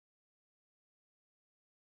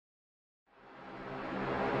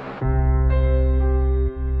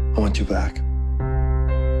I want you back.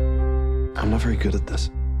 I'm not very good at this.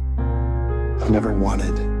 I've never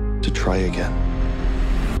wanted to try again.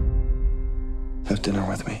 Have dinner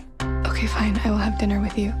with me. Okay, fine. I will have dinner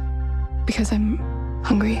with you. Because I'm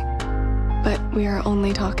hungry. But we are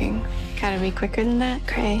only talking. Gotta be quicker than that,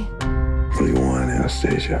 Gray. What do you want,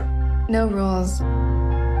 Anastasia? No rules.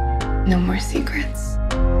 No more secrets.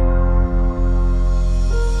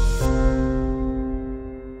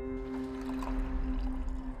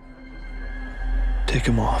 Take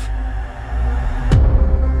him off.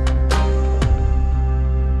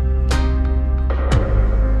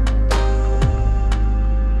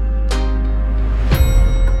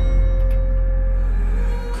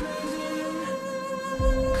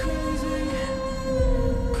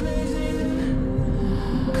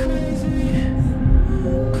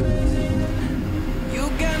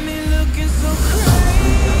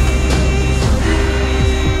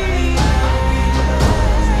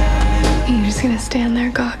 Gonna stand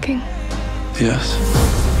there gawking. Yes.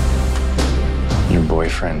 Your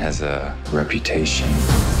boyfriend has a reputation.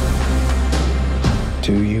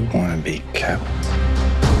 Do you want to be kept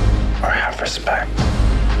or have respect?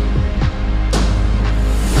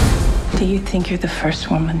 Do you think you're the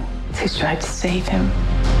first woman who's tried to save him?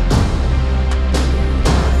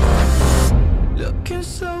 Looking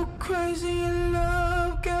so crazy in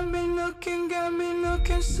love, got me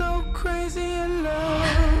looking so crazy in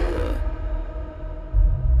love.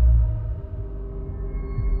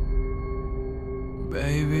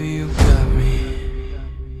 Baby, you got me.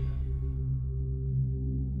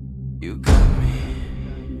 You got me.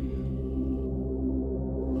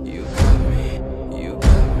 You got me. You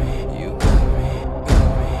got me. You got me. Got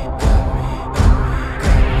me. Got me.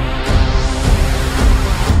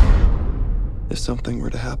 If something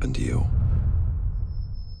were to happen to you,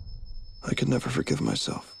 I could never forgive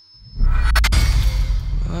myself.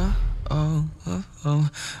 Oh,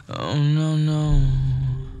 no, no.